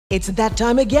It's that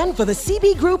time again for the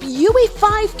CB Group UWI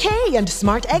 5K and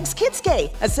Smart Eggs Kids K.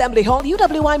 Assembly Hall,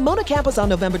 UWI Mona Campus on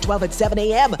November 12 at 7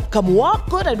 a.m. Come walk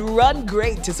good and run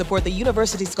great to support the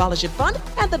University Scholarship Fund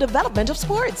and the development of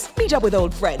sports. Meet up with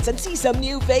old friends and see some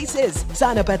new faces.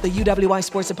 Sign up at the UWI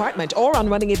Sports Department or on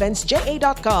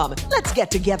runningeventsja.com. Let's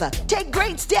get together, take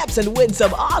great steps and win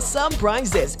some awesome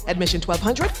prizes. Admission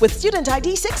 $1,200 with student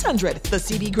ID $600. The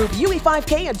CB Group UWI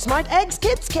 5K and Smart Eggs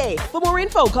Kids K. For more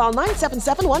info, call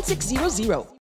 977-1600.